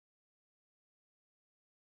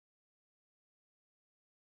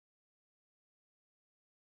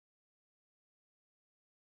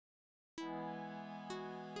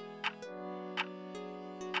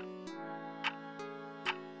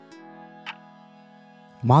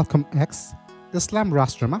Malcolm x इस्लाम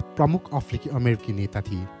राष्ट्रमा प्रमुख अफ्रिकी अमेरिकी नेता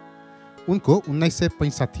थिए। उनको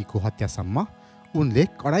 1965 को हत्यासम्म उनले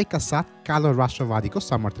कडाइका साथ कालो राष्ट्रवादीको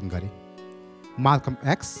समर्थन गरे। माल्कम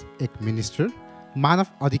एक्स एक मिनिस्टर, मानव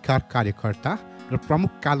अधिकार कार्यकर्ता र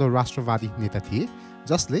प्रमुख कालो राष्ट्रवादी नेता थिए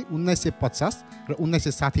जसले 1950 र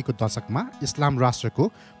 1960 को दशकमा इस्लाम राष्ट्रको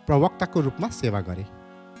प्रवक्ताको रूपमा सेवा गरे।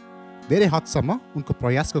 धेरै हदसम्म उनको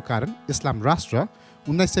प्रयासको कारण इस्लाम राष्ट्र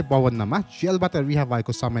 1952 मा जेलबाट रिहा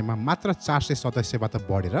भएको समयमा मात्र 400 सदस्यबाट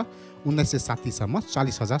बढेर 1960 सम्म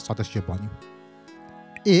 40,000 सदस्य बन्यो।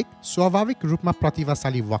 एक स्वाभाविक रूपमा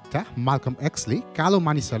प्रतिभाशाली वक्ता माल्कम एक्सले कालो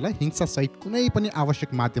मानिसहरूलाई हिंसासहित कुनै पनि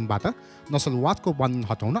आवश्यक माध्यमबाट नस्लवादको बन्धन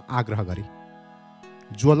हटाउन आग्रह गरे।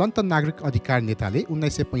 ज्वलन्त नागरिक अधिकार नेताले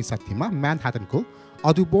 1965 मा म्यानहाटनको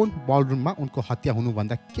अडुबोन बलरुममा उनको हत्या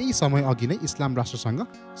हुनुभन्दा केही समय अघि नै इस्लाम राष्ट्रसँग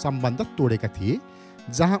सम्बन्ध तोडेका थिए,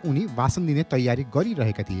 जहाँ उनी भाषण दिने तयारी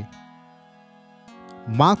गरिरहेका थिए।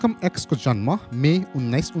 माल्कम एक्सको जन्म मे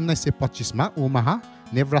 1925 मा ओमाहा,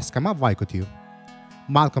 नेब्रास्कामा भएको थियो।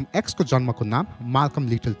 माल्कम एक्सको जन्मको नाम माल्कम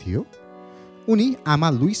लिटल थियो। उनी आमा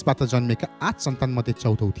लुइसबाट जन्मेका 8 सन्तानमध्ये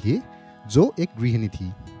चौथो थिए, जो एक गृहिणी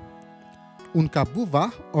थिए। उनका बुबा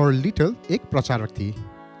और लिटल एक प्रचारक थिए।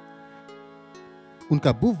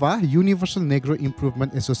 उनका बुबा युनिभर्सल नेग्रो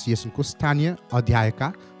इम्प्रुभमेन्ट एसोसिएसनको स्थानीय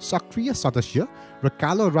अध्यायका सक्रिय सदस्य र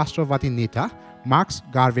कालो राष्ट्रवादी नेता मार्क्स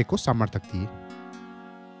गार्वेको समर्थक थिए।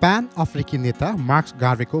 प्यान अफ्रिकी नेता मार्क्स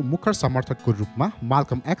गार्वेको मुखर समर्थकको रूपमा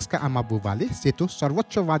माल्कम एक्सका आमा बुबाले सेतो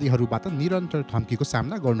सर्वोच्चवादीहरूबाट निरन्तर धम्कीको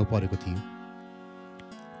सामना गर्नु परेको थियो।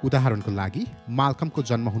 उदाहरणको लागि, माल्कमको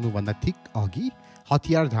जन्म हुनुभन्दा ठिक अघि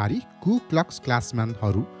हतियारधारी कु क्लक्स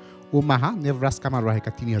क्लासम्यानहरू ओमाहा, नेब्रास्कामा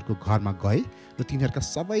रहेका तिनीहरूको घरमा गए र तिनीहरूका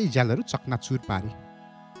सबै ज्यालहरू चकनाचुर पारे।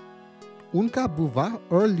 उनका बुबा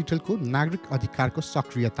अर्ल लिटलको नागरिक अधिकारको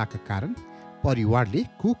सक्रियताका कारण परिवारले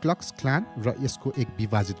कु क्लक्स क्लान र यसको एक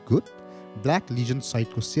विभाजित गुट ब्ल्याक लिजन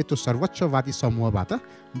सहितको सेतो सर्वोच्चवादी समूहबाट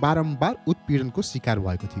बारम्बार उत्पीडनको शिकार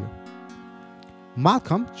भएको थियो।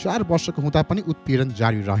 माल्कम 4 वर्षको हुँदा पनि उत्पीडन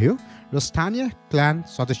जारी रह्यो र स्थानीय क्लान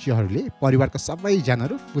सदस्यहरूले परिवारका सबै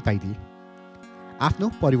ज्यानहरू फुताइदिए। आफ्नो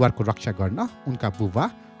परिवारको रक्षा गर्न उनका बुबा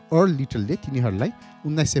अर्ल लिटलले तिनीहरूलाई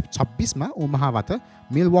 1926 मा ओमाहाबाट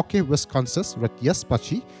मिलवॉकी, विस्कन्सिन र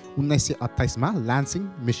त्यसपछि 1928 मा लान्सिङ,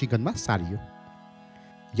 मिशिगनमा सारियो।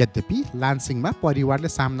 यद्यपि लान्सिङमा परिवारले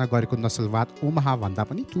सामना गरेको नस्लवाद ओमाहा भन्दा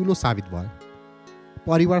पनि ठुलो साबित भयो।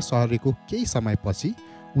 परिवार सरेको केही समयपछि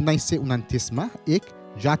 1929 मा एक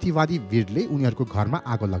जातिवादी भिडले उनीहरूको घरमा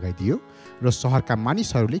आगो लगाइदियो र शहरका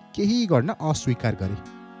मानिसहरूले केही गर्न अस्वीकार गरे।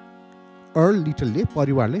 अर्ल लिटलले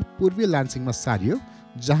परिवारले पूर्वीय लान्सिङमा सारियो,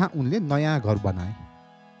 जहाँ उनले नयाँ घर बनाए।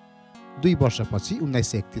 2 वर्षपछि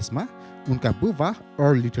 1931 मा उनका बुबा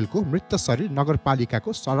अर्ल लिटलको मृत शरीर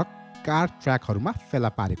नगरपालिकाको सडक कार ट्र्याकहरूमा फेला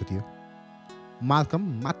पारेको थियो। माल्कम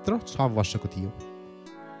मात्र 6 वर्षको थियो।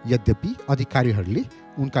 यद्यपि अधिकारीहरूले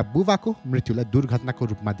उनका बुबाको मृत्युलाई दुर्घटनाको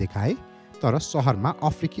रूपमा देखाए, तर शहरमा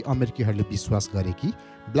अफ्रिकी अमेरिकीहरूले विश्वास गरे कि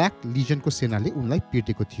ब्ल्याक लिजनको सेनाले उनलाई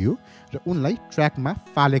पिटेको थियो र उनलाई ट्र्याकमा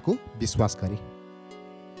फालेको विश्वास गरे।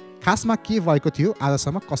 खासमा के भएको थियो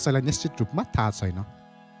आजसम्म कसैलाई निश्चित रूपमा थाहा छैन।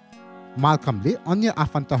 माल्कमले अन्य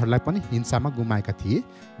आफन्तहरूलाई पनि हिंसामा गुमाएका थिए,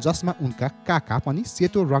 जसमा उनका काका पनि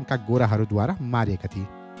सेतो रङका गोराहरूद्वारा मारिएका थिए।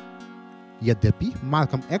 यद्यपि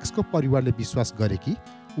माल्कम एक्सको परिवारले विश्वास गरे कि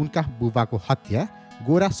उनका बुबाको हत्या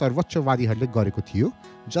गोरा सर्वोच्चवादीहरूले गरेको थियो,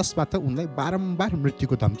 जसबाट उनलाई बारम्बार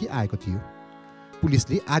मृत्युको धम्की आएको थियो।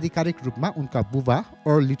 पुलिसले आधिकारिक रूपमा उनका बुबा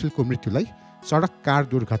अर्ल लिटलको मृत्युलाई सडक कार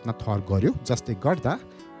दुर्घटना ठहर गर्यो, जसले गर्दा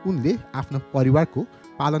उनले आफ्नो परिवारको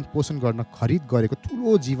पालन पोषण गर्न खरिद गरेको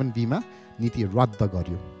ठुलो जीवन बिमा नीति रद्द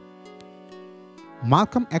गर्यो।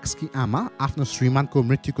 माल्कम एक्सकी आमा आफ्नो श्रीमानको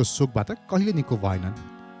मृत्युको शोकबाट कहिले निको भएनन्।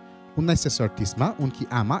 1937 मा उनकी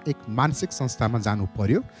आमा एक मानसिक संस्थामा जानु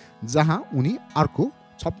पर्यो, जहाँ उनी अर्को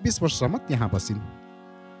 26 वर्षसम्म त्यहाँ बसिन्।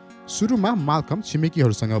 सुरुमा माल्कम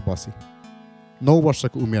छिमेकीहरूसँग बसे। 9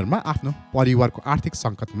 वर्षको उमेरमा आफ्नो परिवारको आर्थिक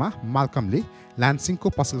सङ्कटमा माल्कमले लान्सिङको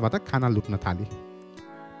पसलबाट खाना लुट्न थाले।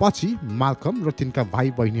 पछि माल्कम र तिनका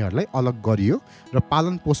भाइ बहिनीहरूलाई अलग गरियो र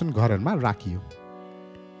पालन पोषण घरहरूमा राखियो।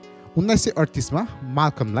 1938 मा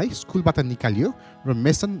माल्कमलाई स्कुलबाट निकालियो र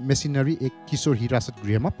मेसन मेसिनरी एक किशोर हिरासत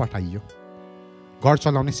गृहमा पठाइयो। घर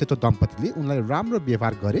चलाउने सेतो दम्पतिले उनलाई राम्रो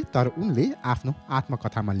व्यवहार गरे, तर उनले आफ्नो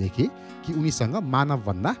आत्मकथामा लेखे कि उनीसँग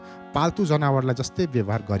मानवभन्दा पाल्तु जनावरलाई जस्तै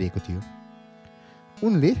व्यवहार गरिएको थियो।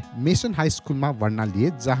 उनले मेसन हाई स्कुलमा भर्ना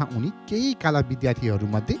लिए, जहाँ उनी केही काला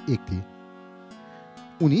विद्यार्थीहरूमध्ये एक थिए।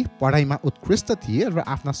 उनी पढाइमा उत्कृष्ट थिए र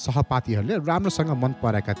आफ्ना सहपाठीहरूले राम्रोसँग मन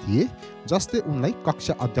पराएका थिए, जसले उनलाई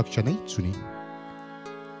कक्षा अध्यक्ष नै चुने।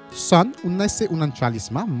 सन्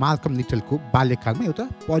 1939 मा माल्कम लिटलको बाल्यकालमा एउटा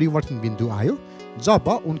परिवर्तन बिन्दु आयो, जब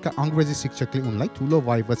उनका अङ्ग्रेजी शिक्षकले उनलाई ठुलो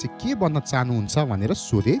भएपछि के बन्न चाहनुहुन्छ भनेर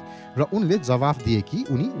सोधे र उनले जवाफ दिए कि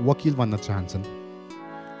उनी वकिल बन्न चाहन्छन्।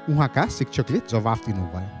 उहाँका शिक्षकले जवाफ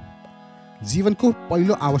दिनुभयो, जीवनको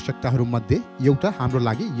पहिलो आवश्यकताहरूमध्ये एउटा हाम्रो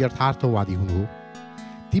लागि यथार्थवादी हुनु हो।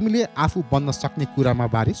 तिमीले आफू बन्न सक्ने कुरामा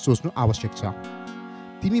बारे सोच्नु आवश्यक छ।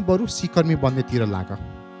 तिमी बरु सिकर्मी बन्नेतिर लाग।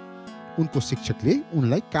 उनको शिक्षकले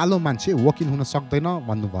उनलाई कालो मान्छे वकिल हुन सक्दैन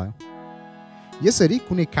भन्नुभयो। यसरी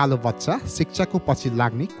कुनै कालो बच्चा शिक्षाको पछि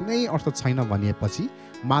लाग्ने कुनै अर्थ छैन भनिएपछि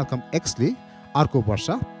माल्कम एक्सले अर्को वर्ष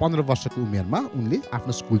 15 वर्षको उमेरमा उनले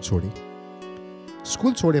आफ्नो स्कुल छोडे।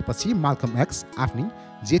 स्कुल छोडेपछि माल्कम एक्स आफ्नी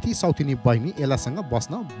जेठी सौतिनी बहिनी एलासँग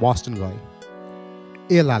बस्न बोस्टन गए।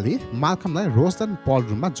 एलाले माल्कमलाई रोजन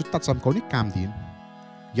बलरुममा जुत्ता चम्काउने काम दिइन्।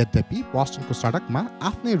 यद्यपि बोस्टनको सडकमा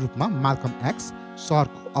आफ्नै रूपमा माल्कम एक्स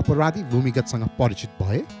सहरको अपराधी भूमिगतसँग परिचित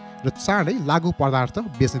भए र चाँडै लागु पदार्थ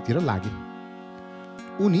बेच्नेतिर लागे।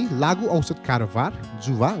 उनी लागु औषध कारोबार,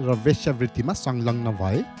 जुवा र वेश्यावृत्तिमा संलग्न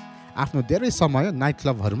भए आफ्नो धेरै समय नाइट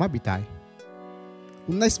क्लबहरूमा बिताए।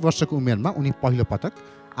 19 वर्षको उमेरमा उनी पहिलो पटक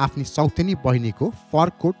आफ्नी सौतेनी बहिनीको फर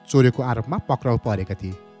कोट चोरेको आरोपमा पक्राउ परेका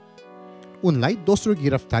थिए। उनलाई दोस्रो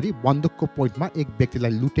गिरफ्तारी बन्दुकको पोइन्टमा एक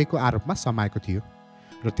व्यक्तिलाई लुटेको आरोपमा समाएको थियो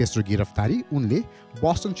र तेस्रो गिरफ्तारी उनले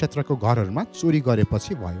बोस्टन क्षेत्रको घरहरूमा चोरी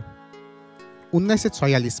गरेपछि भयो।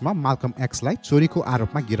 1946 मा माल्कम एक्सलाई चोरीको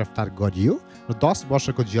आरोपमा गिरफ्तार गरियो र 10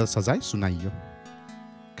 वर्षको जेल सजाय सुनाइयो।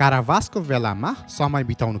 कारावासको बेलामा समय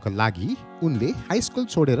बिताउनको लागि उनले हाई स्कुल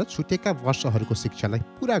छोडेर छुटेका वर्षहरूको शिक्षालाई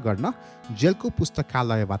पूरा गर्न जेलको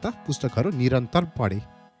पुस्तकालयबाट पुस्तकहरू निरन्तर पढे।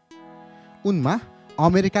 उनमा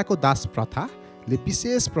अमेरिकाको दास प्रथाले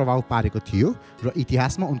विशेष प्रभाव पारेको थियो र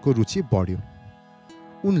इतिहासमा उनको रुचि बढ्यो।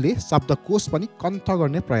 उनले शब्दकोश पनि कण्ठ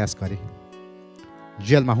गर्ने प्रयास गरे।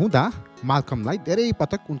 जेलमा हुँदा माल्कमलाई धेरै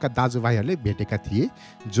पटक उनका दाजुभाइहरूले भेटेका थिए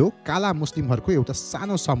जो काला मुस्लिमहरूको एउटा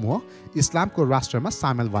सानो समूह इस्लामको राष्ट्रमा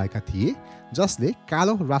सामेल भएका थिए जसले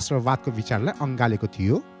कालो राष्ट्रवादको विचारलाई अँगालेको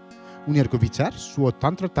थियो। उनीहरूको विचार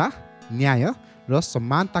स्वतन्त्रता, न्याय र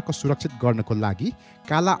समानताको सुरक्षित गर्नको लागि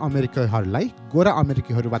काला अमेरिकीहरूलाई गोरा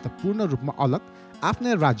अमेरिकीहरूबाट पूर्ण रूपमा अलग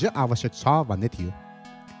आफ्नै राज्य आवश्यक छ भन्ने थियो।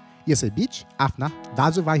 यसैबीच आफ्ना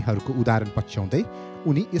दाजुभाइहरूको उदाहरण पछ्याउँदै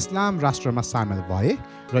उनी इस्लाम राष्ट्रमा सामेल भए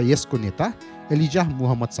र यसको नेता एलिजाह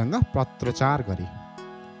मुहम्मदसँग पत्रचार गरे।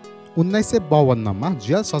 1952 मा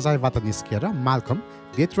जेल सजायबाट निस्किएर माल्कम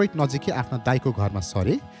डेट्रोइट नजिकै आफ्ना दाइको घरमा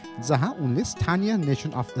सरे जहाँ उनले स्थानीय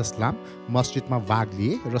नेसन अफ इस्लाम मस्जिदमा भाग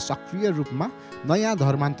लिए र सक्रिय रूपमा नयाँ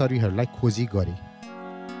धर्मान्तरीहरूलाई खोजी गरे।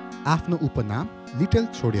 आफ्नो उपनाम लिटल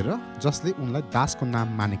छोडेर जसले उनलाई दासको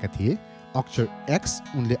नाम मानेका थिए अक्षर एक्स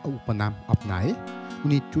उनले उपनाम अपनाए।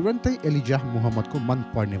 उनी तुरन्तै एलिजाह मुहम्मदको मन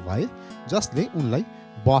पर्ने भए जसले उनलाई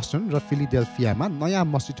बोस्टन र फिलाडेल्फियामा नयाँ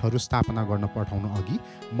मस्जिदहरू स्थापना गर्न पठाउन अघि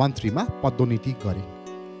मन्त्रीमा पदोन्नति गरे।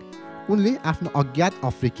 उनले आफ्नो अज्ञात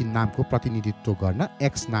अफ्रिकी नामको प्रतिनिधित्व गर्न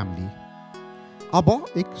एक्स नाम लिए। अब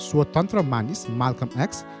एक स्वतन्त्र मानिस माल्कम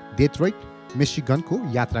एक्स डेट्रोइट मिशिगनको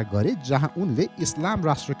यात्रा गरे जहाँ उनले इस्लाम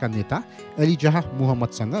राष्ट्रका नेता एलिजाह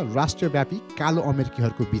मुहम्मदसँग राष्ट्रव्यापी कालो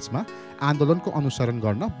अमेरिकीहरूको बीचमा आन्दोलनको अनुसरण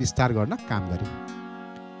गर्न विस्तार गर्न काम गरे।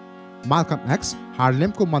 माल्कम एक्स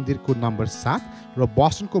हार्लेमको मन्दिरको नम्बर 7 र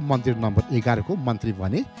बोस्टनको मन्दिर नम्बर 11 को मन्त्री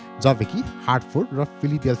बने जबकि हार्टफोर्ड र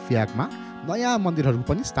फिलाडेल्फियामा नयाँ मन्दिरहरू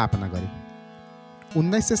पनि स्थापना गरे।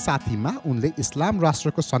 1960 मा उनले इस्लाम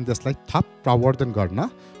राष्ट्रको सन्देशलाई थप प्रवर्धन गर्न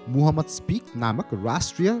मुहम्मद स्पिक नामक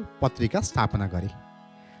राष्ट्रिय पत्रिका स्थापना गरे।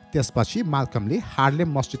 त्यसपछि माल्कमले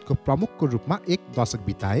हार्लेम मस्जिदको प्रमुखको रूपमा एक दशक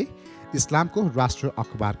बिताए, इस्लामको राष्ट्र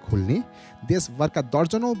अखबार खोल्ने, देशभरका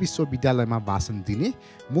दर्जनौं विश्वविद्यालयमा भाषण दिने,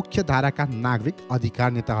 मुख्य धाराका नागरिक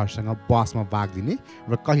अधिकार नेताहरूसँग बहसमा भाग लिने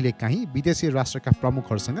र कहिलेकाहीँ विदेशी राष्ट्रका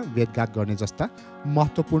प्रमुखहरूसँग भेटघाट गर्ने जस्ता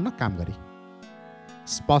महत्त्वपूर्ण काम गरे।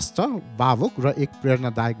 स्पष्ट, भावुक र एक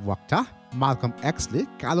प्रेरणादायक वक्ता माल्कम एक्सले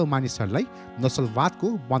कालो मानिसहरूलाई नस्लवादको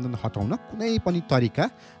बन्धन हटाउन कुनै पनि तरिका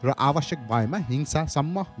र आवश्यक भएमा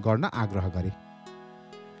हिंसासम्म गर्न आग्रह गरे।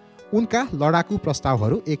 उनका लडाकु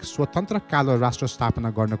प्रस्तावहरू एक स्वतन्त्र कालो राष्ट्र स्थापना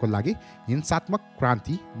गर्नको लागि हिंसात्मक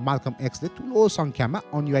क्रान्ति माल्कम एक्सले ठुलो सङ्ख्यामा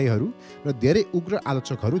अनुयायीहरू र धेरै उग्र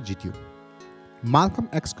आलोचकहरू जित्यो। माल्कम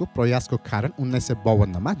एक्सको प्रयासको कारण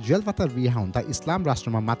 1952 मा जेलबाट रिहा हुँदा इस्लाम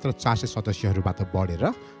राष्ट्रमा मात्र 400 सदस्यहरूबाट बढेर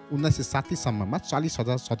 1960 सम्ममा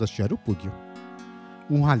 40,000 सदस्यहरू पुग्यो।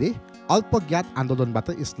 उहाँले अल्पज्ञात आन्दोलनबाट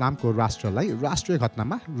इस्लामको राष्ट्रलाई राष्ट्रिय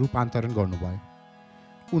घटनामा रूपान्तरण गर्नुभयो।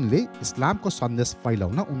 उनले इस्लामको सन्देश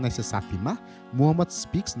फैलाउन 1960 मा मुहम्मद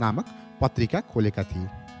स्पिक्स नामक पत्रिका खोलेका थिए।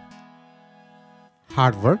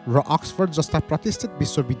 हार्वर्ड र अक्सफोर्ड जस्ता प्रतिष्ठित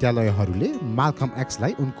विश्वविद्यालयहरूले माल्कम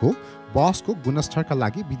एक्सलाई उनको बहसको गुणस्तरका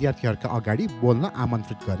लागि विद्यार्थीहरूका अगाडि बोल्न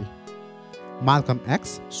आमन्त्रित गरे। माल्कम एक्स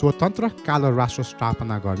स्वतन्त्र कालो राष्ट्र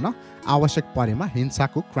स्थापना गर्न आवश्यक परेमा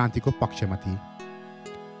हिंसाको क्रान्तिको पक्षमा थिए।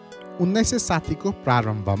 1960 को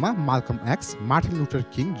प्रारम्भमा Malcolm x Martin Luther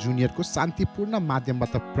king जुनियरको शान्तिपूर्ण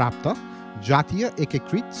माध्यमबाट प्राप्त जातीय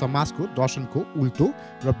एकीकृत समाजको दर्शनको उल्टो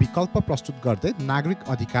र विकल्प प्रस्तुत गर्दै नागरिक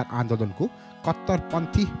अधिकार आन्दोलनको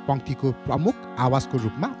कट्टरपन्थी पङ्क्तिको प्रमुख आवाजको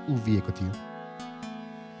रूपमा उभिएको थियो।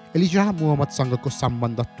 एलिजाह मुहम्मदसँगको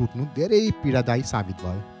सम्बन्ध टुट्नु धेरै पीडादायी साबित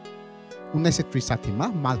भयो। 1963 मा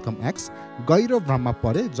माल्कम एक्स गहिरो भ्रममा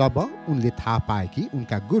परे जब उनले थाहा पाए कि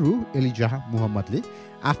उनका गुरु एलिजाह मुहम्मदले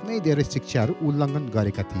आफ्नै धेरै शिक्षाहरू उल्लङ्घन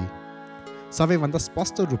गरेका थिए, सबैभन्दा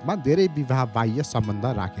स्पष्ट रूपमा धेरै विवाह बाह्य सम्बन्ध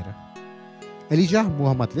राखेर। एलिजाह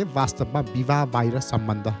मुहम्मदले वास्तवमा विवाह बाहिर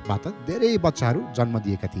सम्बन्धबाट धेरै बच्चाहरू जन्म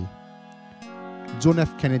दिएका थिए। जोन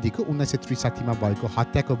एफ केनेडीको 1963 मा भएको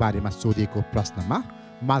हत्याको बारेमा सोधिएको प्रश्नमा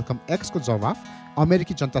माल्कम एक्सको जवाफ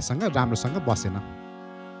अमेरिकी जनतासँग राम्रोसँग बसेन।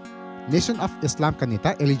 नेसन अफ इस्लामका नेता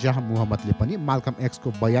एलिजाह मुहम्मदले पनि माल्कम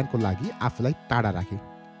एक्सको बयानको लागि आफूलाई टाढा राखे।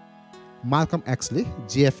 माल्कम एक्सले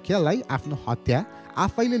जेएफकेलाई आफ्नो हत्या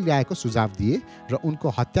आफैले ल्याएको सुझाव दिए र उनको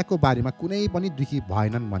हत्याको बारेमा कुनै पनि दुखी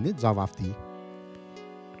भएनन् भन्ने जवाफ दिए।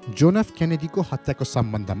 जोन एफ केनेडीको हत्याको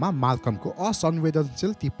सम्बन्धमा माल्कमको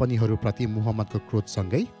असंवेदनशील टिप्पणीहरूप्रति मुहम्मदको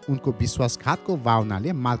क्रोधसँगै उनको विश्वासघातको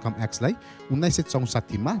भावनाले माल्कम एक्सलाई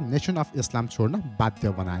 1964 मा नेसन अफ इस्लाम छोड्न बाध्य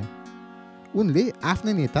बनाए। उनले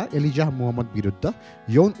आफ्नै नेता एलिजाह मुहम्मद विरुद्ध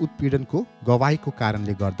यौन उत्पीडनको गवाहीको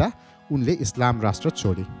कारणले गर्दा उनले इस्लाम राष्ट्र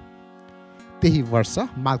छोडे। त्यही वर्ष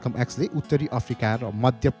माल्कम एक्सले उत्तरी अफ्रिका र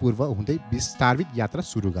मध्य पूर्व हुँदै विस्तारित यात्रा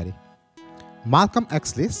सुरु गरे। माल्कम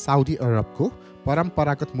एक्सले साउदी अरबको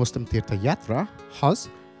परम्परागत मुस्लिम तीर्थयात्रा हज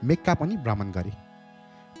मेक्का पनि भ्रमण गरे।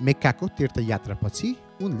 मेक्काको तीर्थयात्रापछि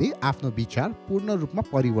उनले आफ्नो विचार पूर्ण रूपमा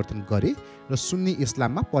परिवर्तन गरे र सुन्नी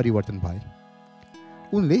इस्लाममा परिवर्तन भए।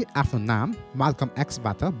 उनले आफ्नो नाम माल्कम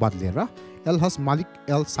एक्सबाट बदलेर एलहज मालिक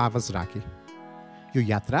एल सावज राखे। यो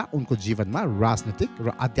यात्रा उनको जीवनमा राजनीतिक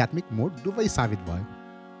र आध्यात्मिक मोड दुवै साबित भयो।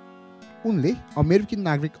 उनले अमेरिकी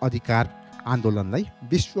नागरिक अधिकार आन्दोलनलाई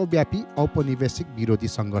विश्वव्यापी औपनिवेशिक विरोधी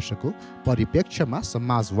सङ्घर्षको परिप्रेक्ष्यमा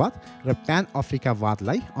समाजवाद र प्यान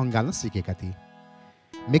अफ्रिकावादलाई अँगाल्न सिकेका थिए।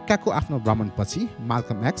 मेक्काको आफ्नो भ्रमणपछि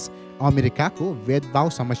माल्कम एक्स अमेरिकाको भेदभाव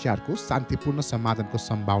समस्याहरूको शान्तिपूर्ण समाधानको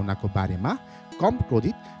सम्भावनाको बारेमा कम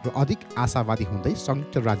क्रोधित र अधिक आशावादी हुँदै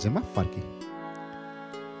संयुक्त राज्यमा फर्के।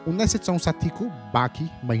 1964 को बाँकी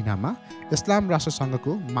महिनामा इस्लाम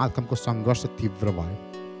राष्ट्रसँगको माल्कमको सङ्घर्ष तीव्र भयो।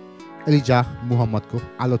 एलिजाह मुहम्मदको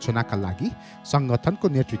आलोचनाका लागि सङ्गठनको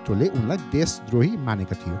नेतृत्वले उनलाई देशद्रोही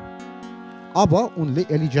मानेको थियो। अब उनले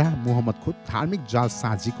एलिजाह मुहम्मदको धार्मिक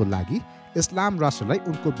जालसाजीको लागि इस्लाम राष्ट्रलाई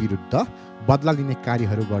उनको विरुद्ध बदला लिने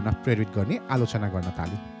कार्यहरू गर्न प्रेरित गर्ने आलोचना गर्न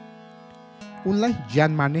थाले। उनलाई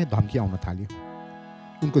ज्यान मार्ने धम्की आउन थाल्यो।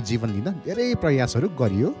 उनको जीवन लिन धेरै प्रयासहरू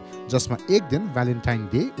गरियो, जसमा एक दिन भ्यालेन्टाइन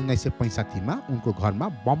डे 1965 मा उनको घरमा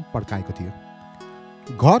बम पड्काएको थियो।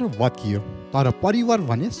 घर भत्कियो तर परिवार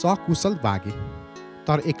भने सकुशल भागे।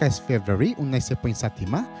 तर 21 फेब्रुअरी 1965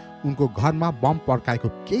 मा उनको घरमा बम पड्काएको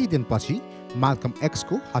केही दिनपछि माल्कम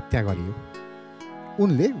एक्सको हत्या गरियो।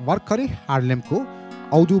 उनले भर्खरै हार्लेमको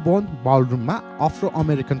औडुबोन बलरुममा अफ्रो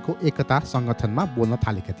अमेरिकनको एकता सङ्गठनमा बोल्न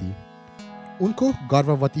थालेका थिए। उनको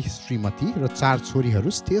गर्भवती श्रीमती र 4 छोरीहरू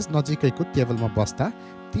स्टेज नजिकैको टेबलमा बस्दा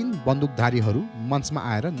 3 बन्दुकधारीहरू मञ्चमा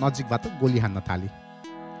आएर नजिकबाट गोली हान्न थाले।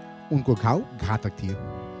 उनको घाउ घातक थियो।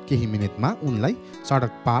 केही मिनेटमा उनलाई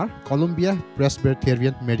सडक पार कोलम्बिया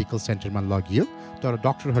प्रेस्बिटेरियन मेडिकल सेन्टरमा लगियो, तर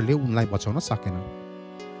डाक्टरहरूले उनलाई बचाउन सकेनन्।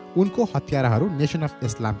 उनको हत्याराहरू नेसन अफ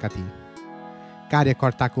इस्लामका थिए।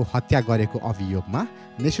 कार्यकर्ताको हत्या गरेको अभियोगमा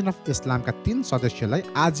नेसन अफ इस्लामका 3 सदस्यलाई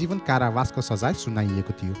आजीवन कारावासको सजाय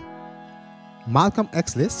सुनाइएको थियो। माल्कम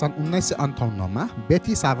एक्सले सन् 1958 मा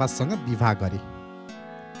बेटी सावाजसँग विवाह गरे।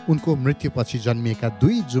 उनको मृत्युपछि जन्मिएका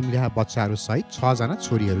 2 जुम्ल्याहा बच्चाहरू सहित 6 जना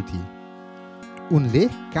छोरीहरू थिए। उनले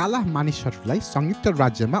काला मानिसहरूलाई संयुक्त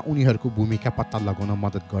राज्यमा उनीहरूको भूमिका पत्ता लगाउन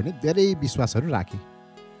मद्दत गर्ने धेरै विश्वासहरू राखे।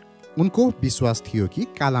 उनको विश्वास थियो कि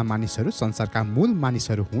काला मानिसहरू संसारका मूल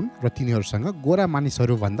मानिसहरू हुन् र तिनीहरूसँग गोरा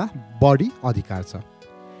मानिसहरूभन्दा बढी अधिकार छ।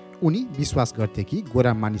 उनी विश्वास गर्थे कि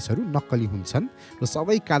गोरा मानिसहरू नक्कली हुन्छन् र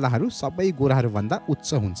सबै कालाहरू सबै गोराहरूभन्दा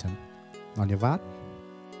उच्च हुन्छन्। धन्यवाद।